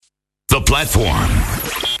The platform.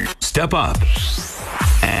 Step up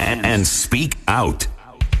and speak out.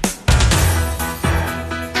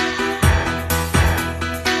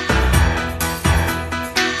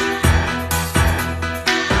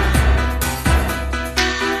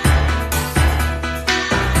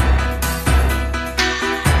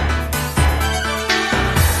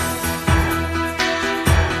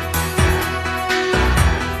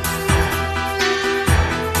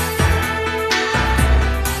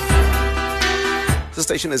 The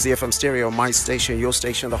station is the FM Stereo, my station, your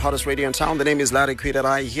station, the hottest radio in town. The name is Larry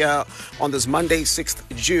Kwidarai here on this Monday, 6th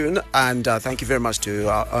June. And thank you very much to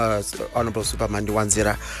Honorable Superman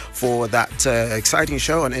Duanzira for that exciting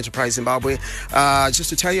show on Enterprise Zimbabwe. Just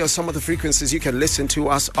to tell you some of the frequencies you can listen to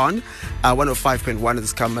us on. 105.1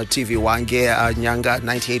 is Kama TV Wange, Nyanga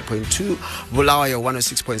 98.2, Bulawayo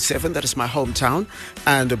 106.7, that is my hometown,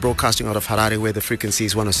 and broadcasting out of Harare where the frequency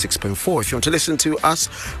is 106.4. If you want to listen to us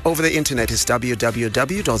over the internet, it's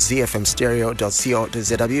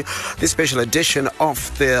www.zfmstereo.co.zw. This special edition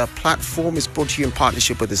of the platform is brought to you in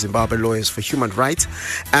partnership with the Zimbabwe Lawyers for Human Rights.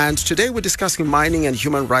 And today we're discussing mining and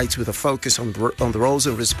human rights with a focus on the roles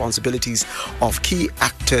and responsibilities of key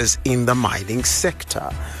actors in the mining sector.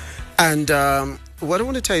 And what I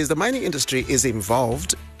want to tell you is the mining industry is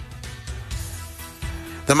involved.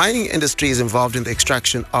 The mining industry is involved in the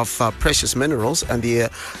extraction of precious minerals and the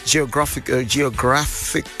geographical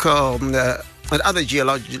and other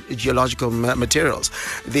geological materials.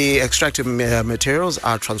 The extracted materials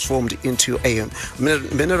are transformed into a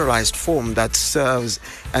mineralized form that serves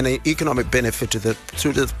an economic benefit to the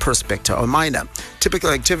prospector or miner.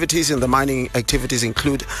 Typical activities in the mining activities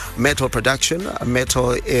include metal production,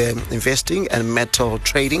 metal investing, and metal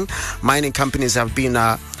trading. Mining companies have been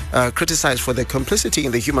criticized for their complicity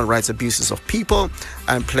in the human rights abuses of people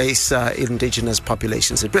and place indigenous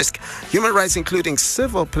populations at risk. Human rights, including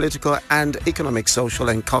civil, political, and economic, social,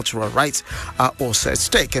 and cultural rights, are also at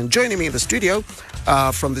stake. And joining me in the studio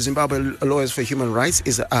from the Zimbabwe Lawyers for Human Rights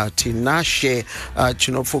is Tinashe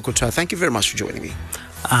Chinofukuta. Thank you very much for joining me.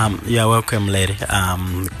 You're welcome, Larry.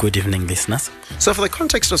 Good evening, listeners. So for the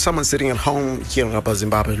context of someone sitting at home hearing about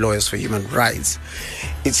Zimbabwe Lawyers for Human Rights,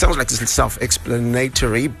 it sounds like it's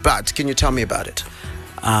self-explanatory, but can you tell me about it?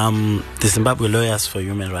 The Zimbabwe Lawyers for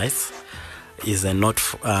Human Rights is a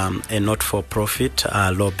not-for-profit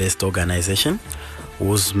law-based organization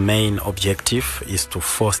whose main objective is to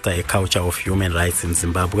foster a culture of human rights in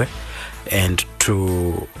Zimbabwe and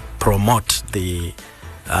to promote the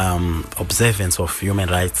observance of human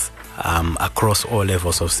rights across all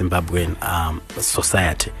levels of Zimbabwean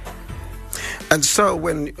society. And so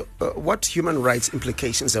what human rights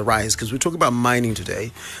implications arise, because we talk about mining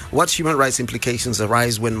today, what human rights implications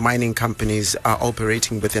arise when mining companies are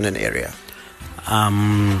operating within an area?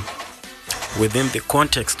 Within the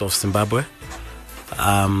context of Zimbabwe,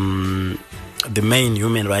 the main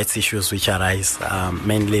human rights issues which arise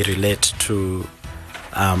mainly relate to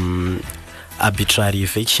arbitrary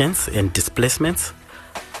evictions and displacements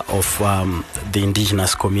of the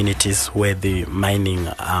indigenous communities where the mining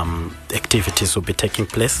activities will be taking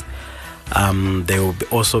place. There will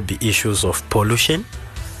also be issues of pollution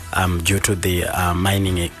due to the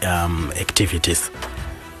mining activities,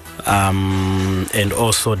 and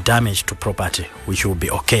also damage to property which will be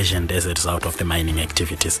occasioned as a result of the mining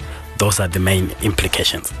activities. Those are the main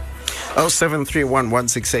implications.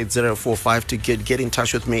 0731-168-045 to get in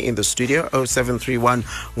touch with me in the studio.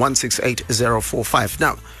 0731-168-045.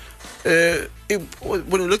 Now,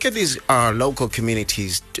 when you look at these local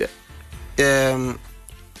communities,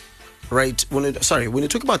 right? When you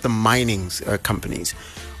talk about the mining companies,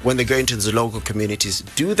 when they go into these local communities,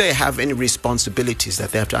 do they have any responsibilities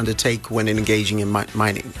that they have to undertake when engaging in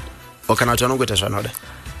mining? Or can I turn on with another?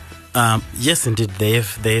 Yes, indeed, they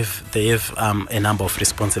have a number of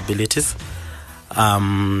responsibilities.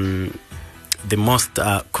 The most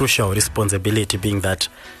crucial responsibility being that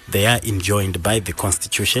they are enjoined by the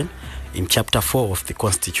Constitution, in Chapter 4 of the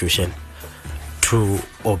Constitution, to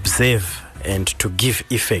observe and to give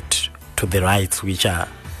effect to the rights which are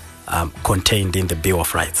contained in the Bill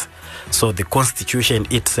of Rights. So the Constitution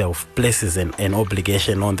itself places an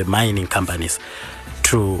obligation on the mining companies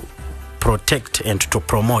to protect and to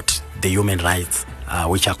promote the human rights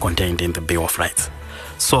which are contained in the Bill of Rights.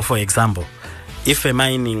 So, for example, if a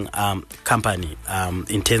mining company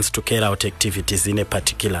intends to carry out activities in a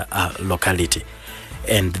particular locality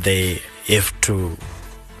and they have to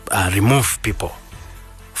remove people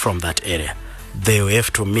from that area, they will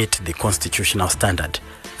have to meet the constitutional standard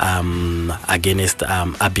against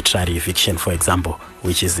arbitrary eviction, for example,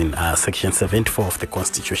 which is in Section 74 of the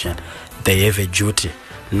Constitution. They have a duty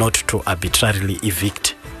not to arbitrarily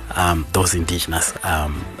evict those indigenous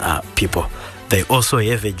people. They also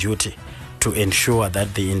have a duty to ensure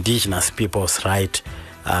that the indigenous people's right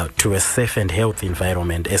to a safe and healthy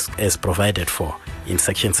environment as provided for in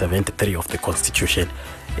Section 73 of the Constitution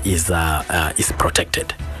is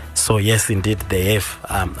protected. So yes, indeed, they have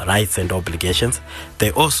rights and obligations.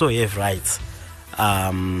 They also have rights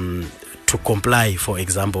to comply, for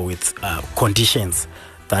example, with conditions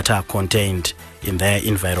that are contained in their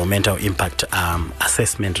environmental impact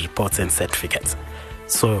assessment reports and certificates.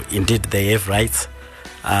 So indeed, they have rights.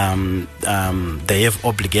 They have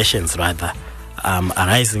obligations, rather,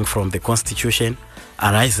 arising from the Constitution,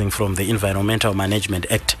 arising from the Environmental Management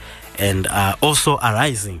Act, and also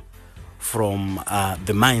arising from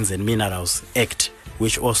the Mines and Minerals Act,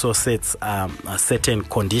 which also sets certain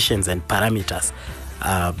conditions and parameters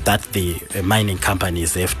that the mining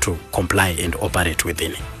companies have to comply and operate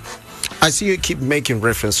within. I see you keep making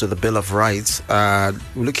reference to the Bill of Rights.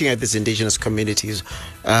 Looking at these indigenous communities,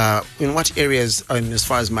 in what areas, as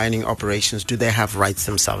far as mining operations, do they have rights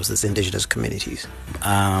themselves, these indigenous communities?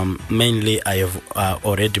 Mainly, I have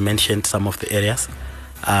already mentioned some of the areas.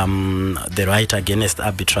 The right against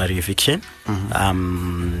arbitrary eviction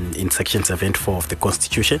in Section 74 of the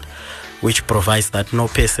Constitution, which provides that no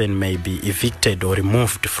person may be evicted or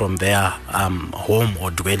removed from their home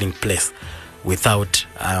or dwelling place without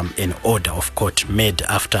an order of court made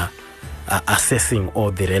after assessing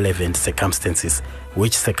all the relevant circumstances,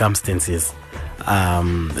 which circumstances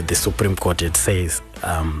the Supreme Court, it says,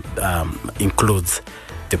 includes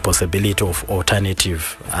the possibility of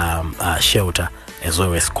alternative shelter as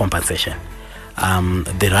well as compensation.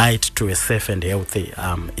 The right to a safe and healthy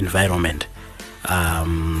environment,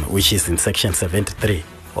 which is in Section 73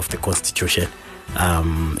 of the Constitution.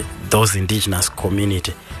 Those indigenous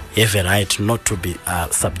community have a right not to be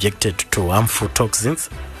subjected to harmful toxins,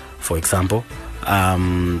 for example.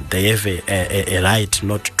 They have a right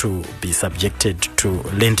not to be subjected to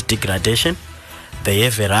land degradation. They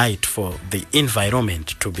have a right for the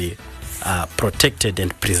environment to be protected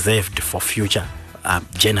and preserved for future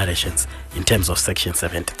generations in terms of Section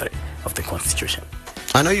 73 of the Constitution.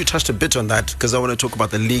 I know you touched a bit on that because I want to talk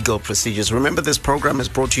about the legal procedures. Remember, this program is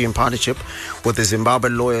brought to you in partnership with the Zimbabwe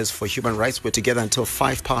Lawyers for Human Rights. We're together until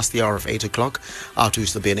 5 past the hour of 8 o'clock, after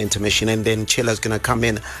which there'll be an intermission. And then Chila's going to come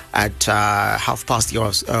in at half past the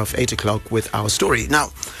hour of 8 o'clock with our story.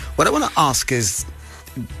 Now, what I want to ask is,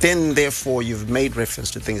 then therefore you've made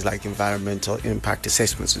reference to things like environmental impact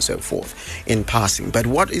assessments and so forth in passing, but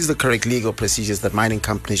what is the correct legal procedures that mining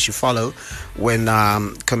companies should follow when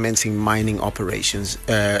commencing mining operations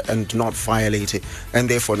and not violating, and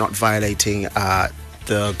therefore not violating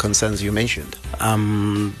the concerns you mentioned?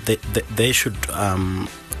 They should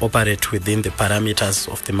operate within the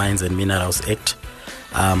parameters of the Mines and Minerals Act,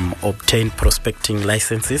 obtain prospecting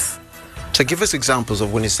licenses. So give us examples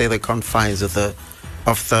of when you say the confines of the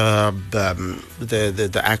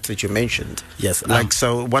act that you mentioned. Yes.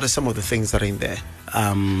 So what are some of the things that are in there?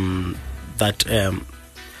 That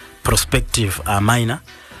prospective miner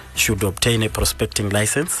should obtain a prospecting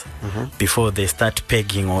license before they start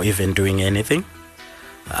pegging or even doing anything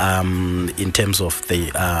in terms of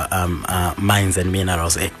the Mines and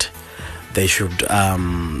Minerals Act. They should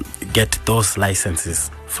get those licenses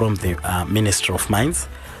from the Ministry of Mines,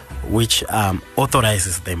 which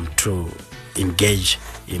authorizes them to engage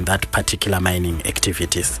in that particular mining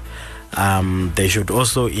activities. They should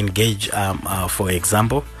also engage, for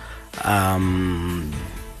example,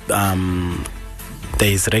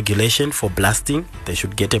 there is regulation for blasting. They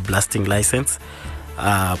should get a blasting license,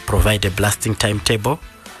 provide a blasting timetable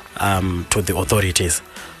to the authorities.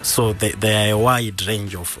 So there are a wide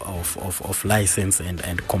range of license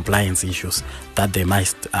and compliance issues that they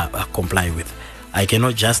must comply with. I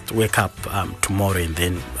cannot just wake up tomorrow and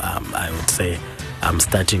then I would say I'm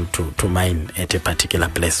starting to mine at a particular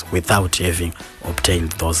place without having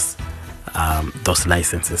obtained those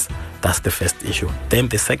licenses. That's the first issue. Then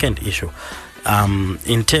the second issue,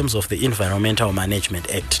 in terms of the Environmental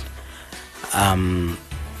Management Act,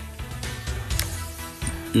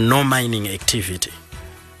 no mining activity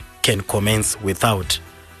can commence without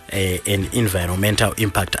an environmental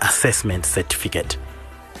impact assessment certificate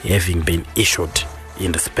having been issued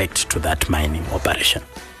in respect to that mining operation.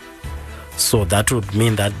 So that would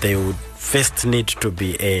mean that there would first need to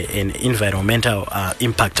be an environmental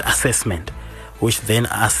impact assessment, which then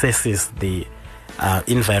assesses the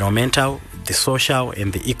environmental, the social,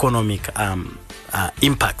 and the economic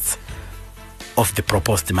impacts of the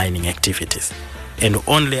proposed mining activities. And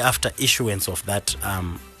only after issuance of that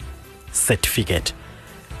certificate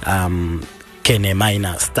can a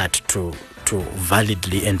miner start to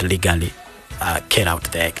validly and legally carry out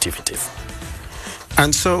their activities.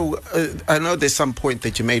 And so I know there's some point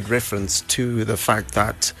that you made reference to the fact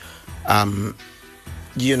that,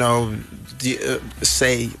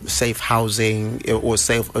 say safe housing or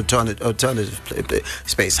safe alternative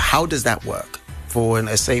space. How does that work for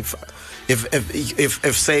a safe?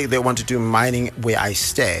 If say they want to do mining where I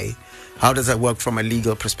stay, how does that work from a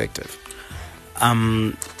legal perspective?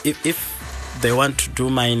 If they want to do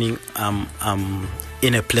mining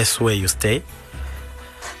in a place where you stay,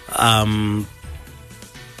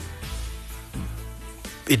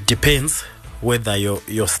 it depends whether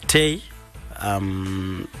your stay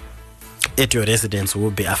at your residence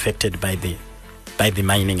will be affected by the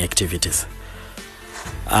mining activities.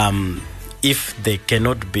 If there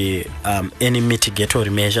cannot be any mitigatory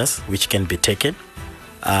measures which can be taken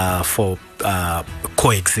for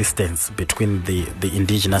coexistence between the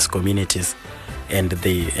indigenous communities and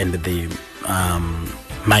the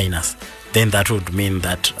miners, then that would mean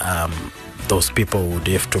that those people would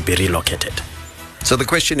have to be relocated. So the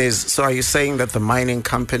question is, so are you saying that the mining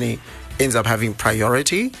company ends up having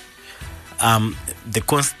priority?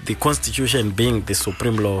 The constitution being the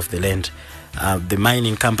supreme law of the land, the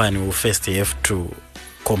mining company will first have to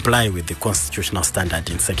comply with the constitutional standard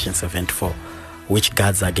in section 74, which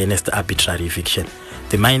guards against arbitrary eviction.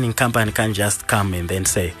 The mining company can't just come and then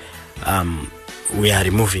say, we are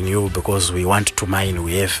removing you because we want to mine,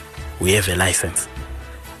 we have a license.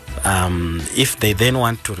 If they then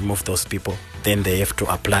want to remove those people, then they have to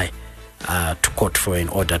apply to court for an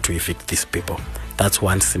order to evict these people. That's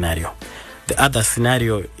one scenario. The other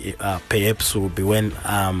scenario perhaps will be when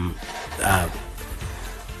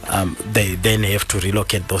they then have to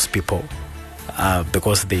relocate those people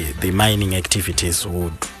because the mining activities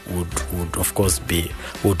would of course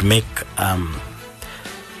would make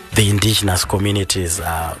the indigenous communities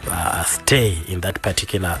stay in that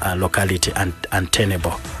particular locality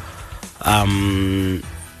untenable.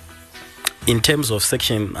 In terms of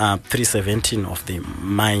Section 317 of the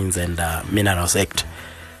Mines and Minerals Act,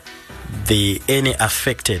 any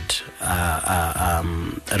affected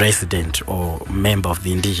resident or member of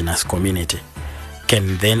the indigenous community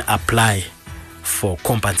can then apply for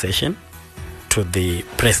compensation to the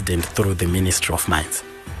president through the Ministry of Mines.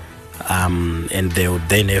 And they would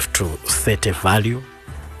then have to set a value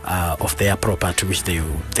of their property which they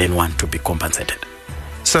would then want to be compensated.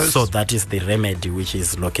 So that is the remedy which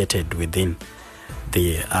is located within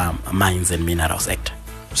the Mines and Minerals Act.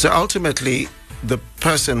 So ultimately, the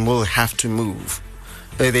person will have to move.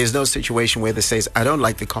 There's no situation where they says, I don't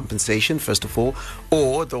like the compensation, first of all,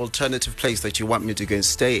 or the alternative place that you want me to go and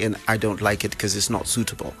stay in, I don't like it because it's not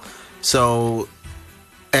suitable. So,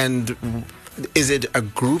 and is it a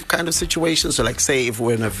group kind of situation? So like say if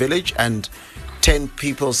we're in a village and 10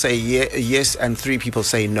 people say yes and 3 people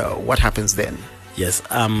say no, what happens then? Yes,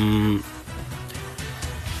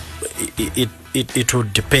 it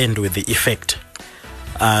would depend with the effect.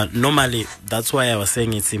 Normally, that's why I was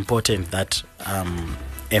saying it's important that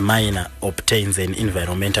a miner obtains an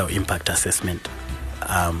environmental impact assessment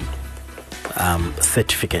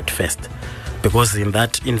certificate first, because in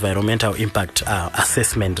that environmental impact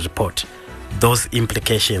assessment report, those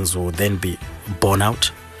implications will then be borne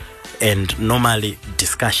out, and normally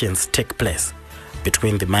discussions take place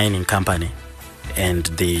between the mining company and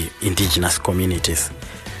the indigenous communities.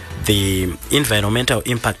 The environmental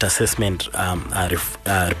impact assessment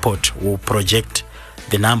report will project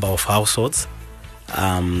the number of households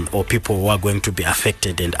or people who are going to be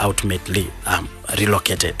affected and ultimately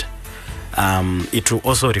relocated. It will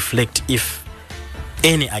also reflect if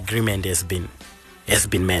any agreement has been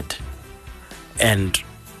made, and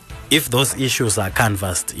if those issues are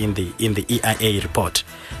canvassed in the EIA report,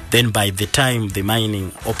 then by the time the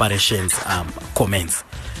mining operations commence,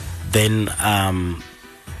 then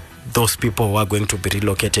those people who are going to be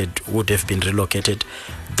relocated would have been relocated.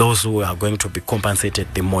 Those who are going to be compensated,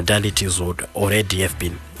 the modalities would already have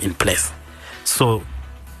been in place. So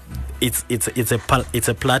it's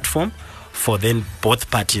a platform for then both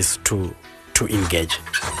parties to engage.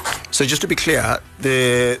 So just to be clear,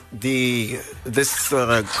 this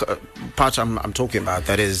part I'm talking about,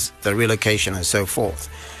 that is the relocation and so forth,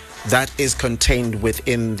 that is contained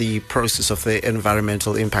within the process of the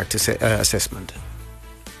environmental impact assessment.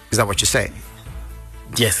 Is that what you're saying?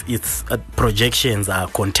 Yes, its projections are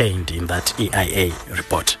contained in that EIA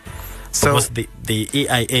report. So because the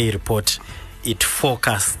EIA report, it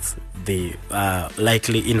forecasts the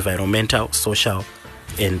likely environmental, social,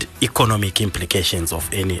 and economic implications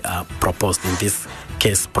of any proposed, in this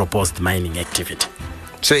case, proposed mining activity.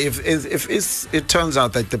 So if it turns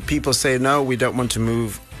out that the people say, no, we don't want to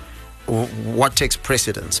move, what takes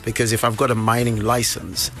precedence? Because if I've got a mining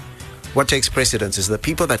license, what takes precedence? Is the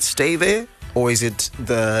people that stay there, or is it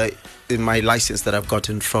in my license that I've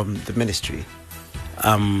gotten from the ministry?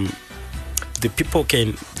 The people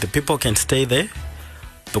can stay there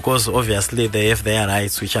because obviously they have their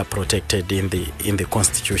rights, which are protected in the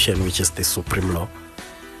Constitution, which is the supreme law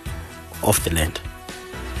of the land.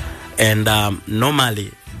 And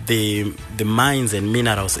normally the Mines and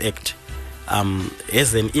Minerals Act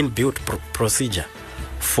has an inbuilt procedure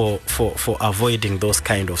for avoiding those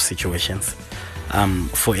kind of situations.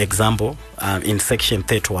 For example, in Section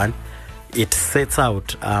 31, it sets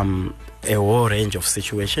out a whole range of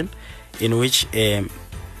situations in which a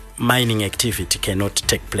mining activity cannot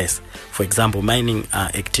take place. For example, mining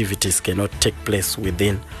activities cannot take place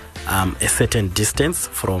within a certain distance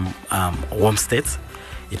from homesteads.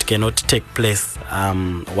 It cannot take place,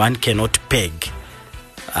 one cannot peg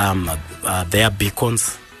their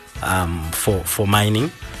beacons for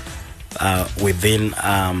mining within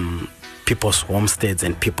people's homesteads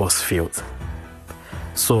and people's fields.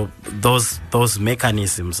 So those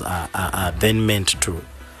mechanisms are then meant to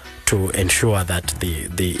ensure that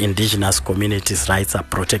the indigenous communities' rights are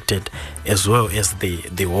protected, as well as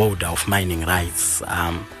the holder of mining rights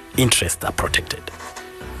interests are protected.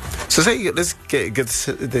 So say, let's get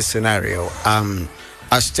this scenario.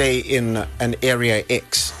 I stay in an area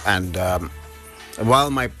X, and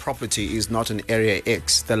while my property is not an area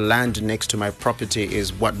X, the land next to my property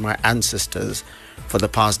is what my ancestors for the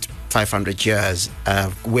past 500 years,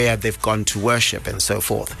 where they've gone to worship and so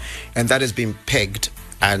forth. And that has been pegged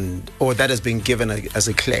or that has been given as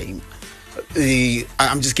a claim.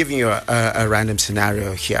 I'm just giving you a random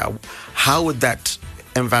scenario here. How would that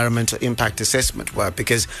environmental impact assessment work?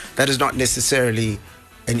 Because that is not necessarily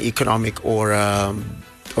an economic or a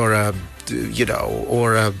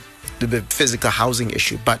physical housing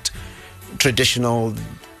issue, but traditional,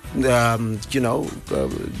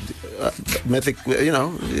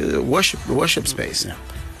 worship space. Yeah.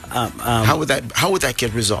 How would that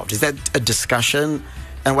get resolved? Is that a discussion?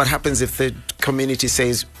 And what happens if the community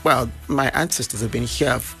says, well, my ancestors have been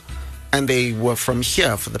here and they were from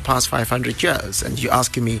here for the past 500 years, and you're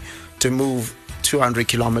asking me to move 200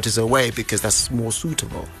 kilometers away because that's more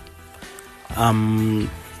suitable?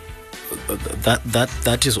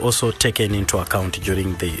 That is also taken into account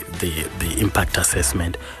during the impact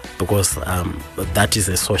assessment, because that is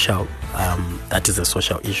a social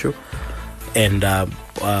issue, and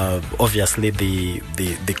obviously the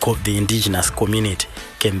indigenous community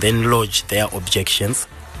can then lodge their objections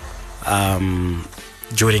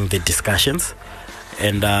during the discussions.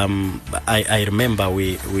 And I remember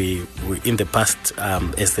we in the past,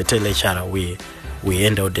 as the TLHR, we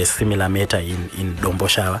handled a similar matter in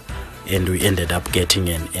Domboshawa, and we ended up getting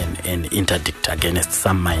an interdict against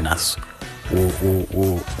some miners who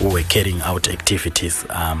were carrying out activities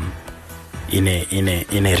in a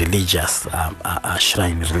religious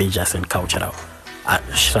shrine, religious and cultural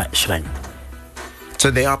shrine. So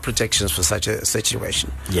there are protections for such a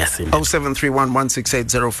situation. Yes, indeed.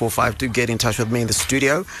 0731168045. Do get in touch with me in the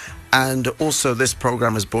studio. And also, this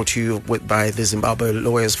program is brought to you by the Zimbabwe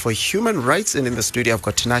Lawyers for Human Rights. And in the studio, I've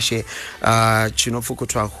got Tinashe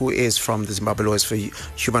Chinofukutwa, who is from the Zimbabwe Lawyers for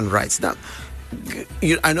Human Rights. Now,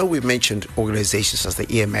 I know we've mentioned organizations as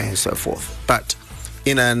the EMA and so forth, but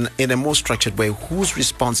in a more structured way, who's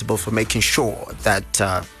responsible for making sure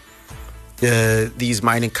that these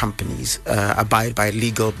mining companies abide by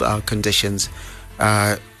legal conditions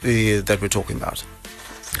that we're talking about?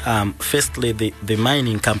 Firstly, the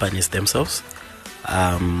mining companies themselves,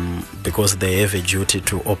 because they have a duty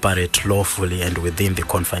to operate lawfully and within the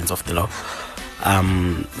confines of the law.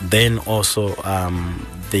 Then also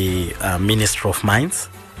the Ministry of Mines,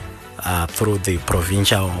 through the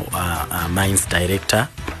Provincial Mines Director,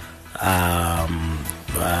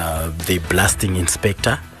 the Blasting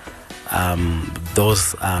Inspector,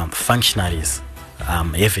 those functionaries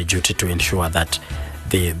have a duty to ensure that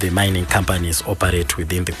the mining companies operate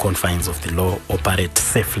within the confines of the law, operate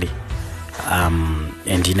safely,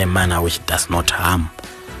 and in a manner which does not harm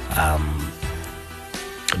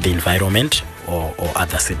the environment or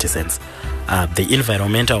other citizens. The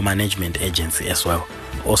Environmental Management Agency as well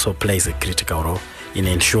also plays a critical role in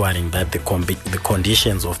ensuring that the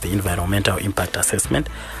conditions of the environmental impact assessment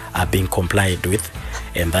are being complied with,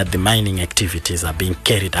 and that the mining activities are being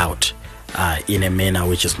carried out in a manner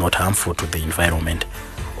which is not harmful to the environment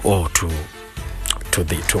or to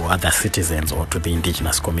other citizens or to the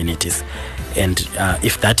indigenous communities. And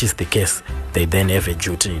if that is the case, they then have a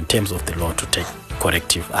duty in terms of the law to take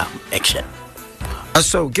corrective action.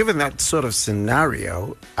 So given that sort of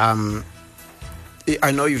scenario,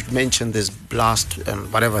 I know you've mentioned this blast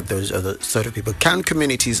and whatever those other sort of people. Can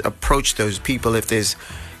communities approach those people if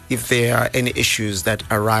there are any issues that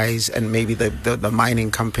arise and maybe the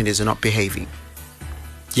mining companies are not behaving?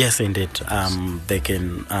 Yes, indeed. They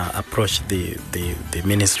can approach the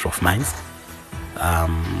Ministry of Mines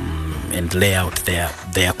and lay out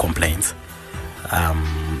their complaints.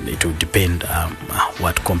 It will depend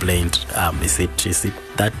what complaint is it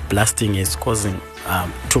that blasting is causing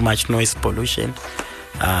too much noise pollution?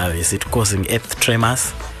 Is it causing earth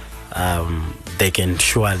tremors? They can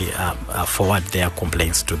surely forward their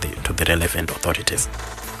complaints to the relevant authorities.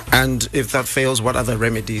 And if that fails, what other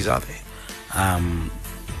remedies are there?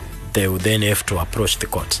 They will then have to approach the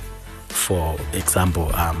court. For example,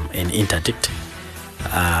 an interdict.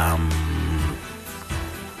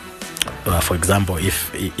 For example,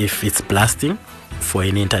 if it's blasting, for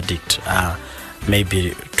an interdict,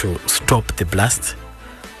 maybe to stop the blast,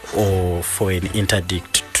 or for an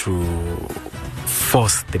interdict to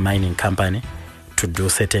force the mining company to do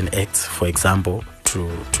certain acts. For example, to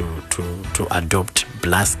adopt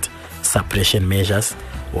blast suppression measures,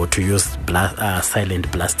 or to use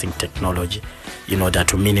silent blasting technology in order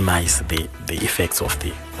to minimize the effects of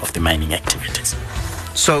the mining activities.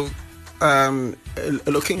 So,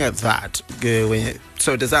 looking at that,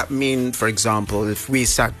 so does that mean, for example, if we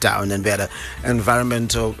sat down and we had an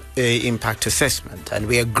environmental impact assessment and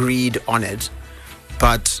we agreed on it,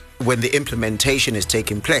 but when the implementation is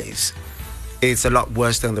taking place, it's a lot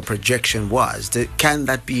worse than the projection was, can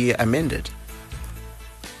that be amended?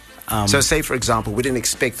 So say, for example, we didn't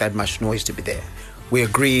expect that much noise to be there. We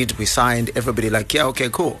agreed, we signed, everybody like, yeah, okay,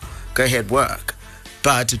 cool, go ahead, work.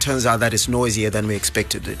 But it turns out that it's noisier than we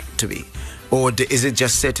expected it to be. Or is it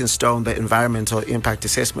just set in stone, the environmental impact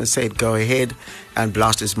assessment said, go ahead and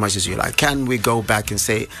blast as much as you like? Can we go back and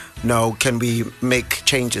say, no, can we make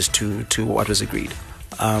changes to what was agreed?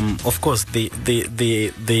 Of course, the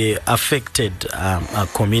affected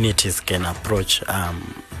communities can approach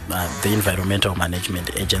the Environmental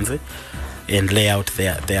Management Agency and lay out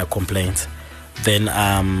their complaints. Then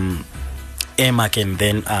EMA can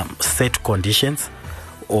then set conditions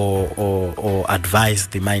or advise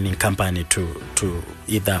the mining company to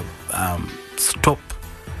either stop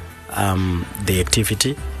the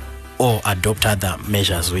activity or adopt other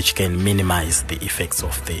measures which can minimize the effects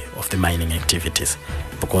of the mining activities,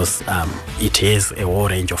 because it has a whole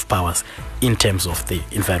range of powers in terms of the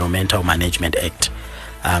Environmental Management Act.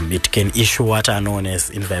 It can issue what are known as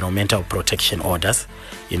environmental protection orders,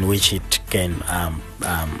 in which it can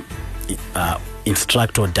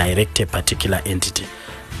instruct or direct a particular entity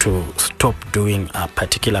to stop doing a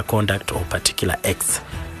particular conduct or particular acts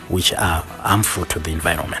which are harmful to the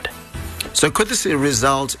environment. So could this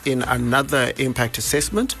result in another impact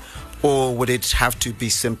assessment, or would it have to be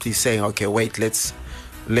simply saying, okay, wait, let's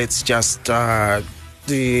just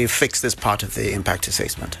fix this part of the impact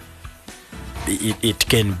assessment? It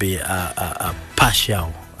can be a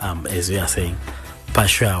partial, as we are saying,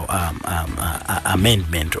 partial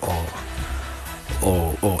amendment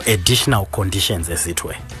or additional conditions, as it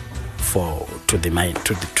were, to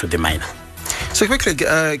the miner. So quickly,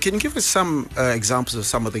 can you give us some examples of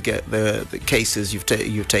some of the cases you've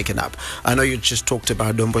taken up? I know you just talked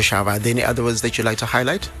about Domboshava. Are there any other ones that you'd like to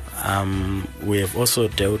highlight? We have also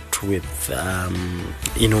dealt with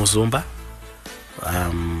Inuzumba,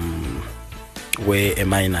 where a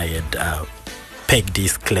miner had pegged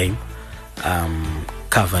his claim,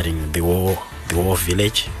 covering the whole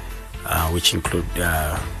village, which included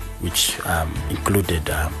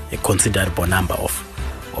a considerable number of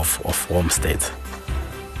homesteads,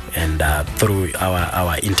 and through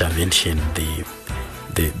our intervention, the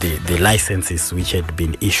licenses which had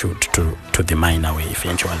been issued to the miner were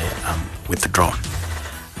eventually withdrawn.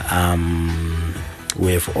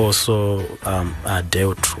 We have also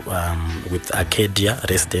dealt with Arcadia,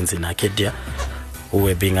 residents in Arcadia, who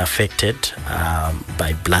were being affected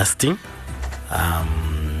by blasting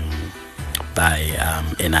by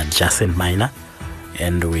an adjacent miner,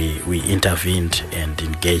 and we intervened and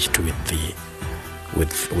engaged with the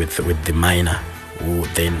miner, who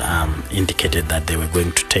then indicated that they were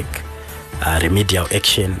going to take remedial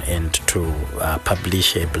action and to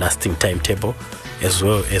publish a blasting timetable, as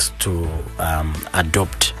well as to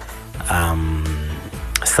adopt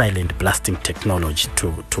silent blasting technology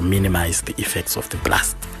to minimize the effects of the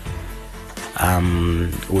blast.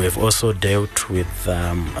 We have also dealt with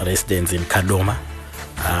residents in Kadoma,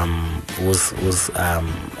 whose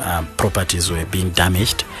properties were being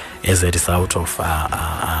damaged as a result of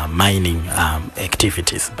mining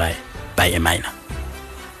activities by a miner.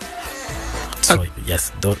 So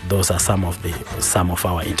yes, those are some of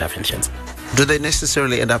our interventions. Do they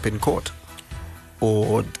necessarily end up in court?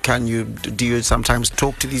 Or do you sometimes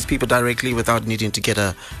talk to these people directly without needing to get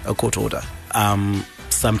a court order?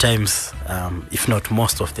 Sometimes, if not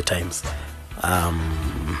most of the times,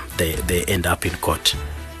 they end up in court.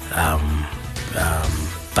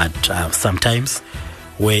 But sometimes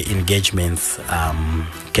where engagements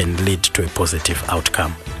can lead to a positive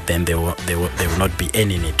outcome, then there will not be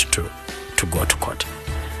any need to go to court.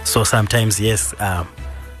 So sometimes, yes,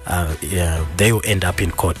 they will end up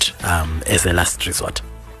in court as a last resort.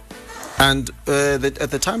 And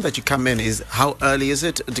at the time that you come in, how early is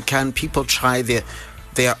it? Can people try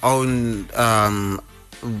their own,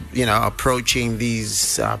 approaching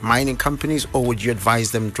these mining companies, or would you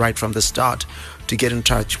advise them right from the start to get in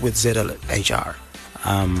touch with ZLHR?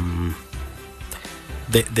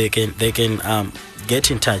 They can get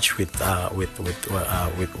in touch with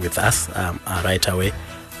us right away,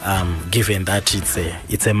 given that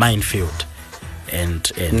it's a minefield,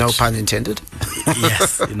 and no pun intended.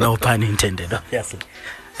 Yes, no pun intended, obviously.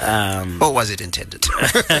 Or was it intended?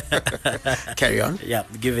 Carry on. Yeah,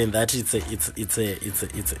 given that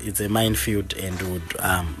it's a minefield and would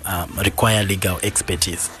require legal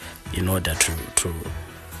expertise in order to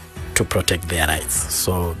protect their rights.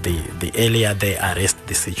 So the earlier they arrest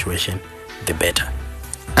the situation, the better.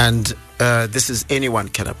 And this is anyone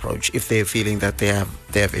can approach if they're feeling that they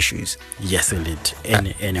have issues. Yes, indeed.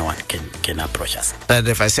 Anyone can approach us. And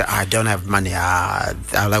if I say I don't have money,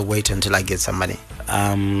 I'll wait until I get some money.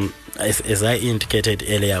 As I indicated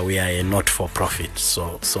earlier, we are a not-for-profit,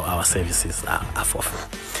 so our services are for free.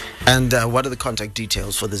 And what are the contact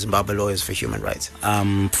details for the Zimbabwe Lawyers for Human Rights?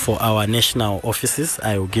 For our national offices,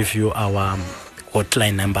 I will give you our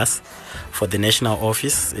hotline numbers. For the national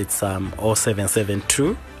office, it's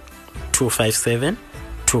 0772 257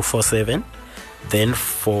 247. Then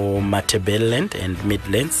for Matabeleland and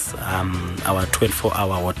Midlands, our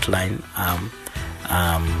 24-hour hotline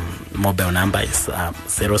mobile number is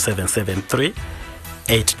 0773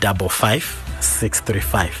 855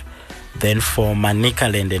 635. Then for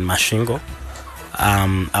Manicaland and Masvingo,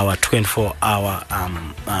 our 24-hour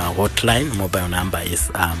hotline mobile number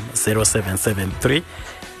is 0773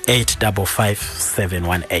 855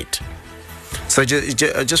 718. So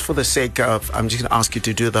just for the sake of, I'm just going to ask you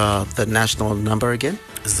to do the national number again.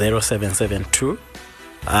 0772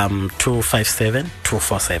 257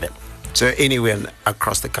 247. So anywhere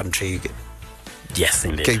across the country, yes,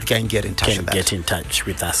 indeed, can get in touch. Get in touch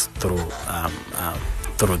with us through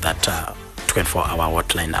that 24-hour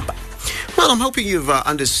hotline number. Well, I'm hoping you've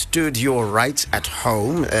understood your rights at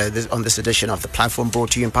home on this edition of The Platform, brought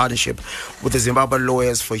to you in partnership with the Zimbabwe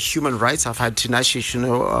Lawyers for Human Rights. I've had Tinashe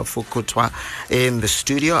Fukutwa in the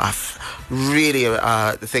studio. I've really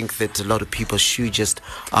think that a lot of people should just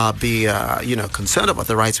be concerned about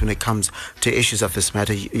the rights when it comes to issues of this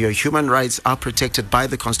matter. Your human rights are protected by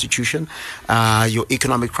the Constitution. Your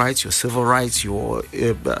economic rights, your civil rights, your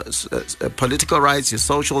political rights, your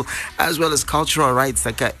social as well as cultural rights.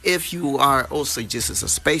 Like if you are also just as a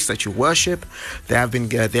space that you worship,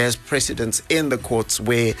 there's precedents in the courts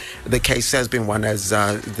where the case has been won, as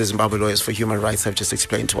the Zimbabwe Lawyers for Human Rights have just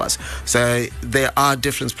explained to us. So there are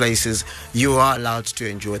different places you are allowed to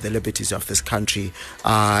enjoy the liberties of this country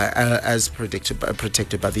as protected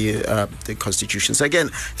by the Constitution. So again,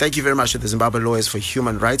 thank you very much to the Zimbabwe Lawyers for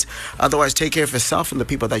Human Rights. Otherwise, take care of yourself and the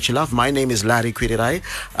people that you love. My name is Larry Kwirirai,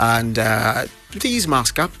 and please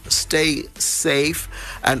mask up, stay safe,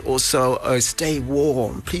 and also stay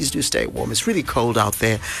warm. Please do stay warm. It's really cold out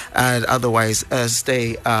there, and otherwise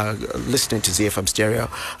stay listening to ZFM Stereo.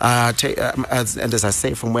 And as I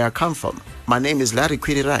say, from where I come from, my name is Larry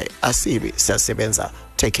Kwirirai. Asibi Sasebenza.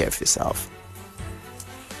 Take care of yourself.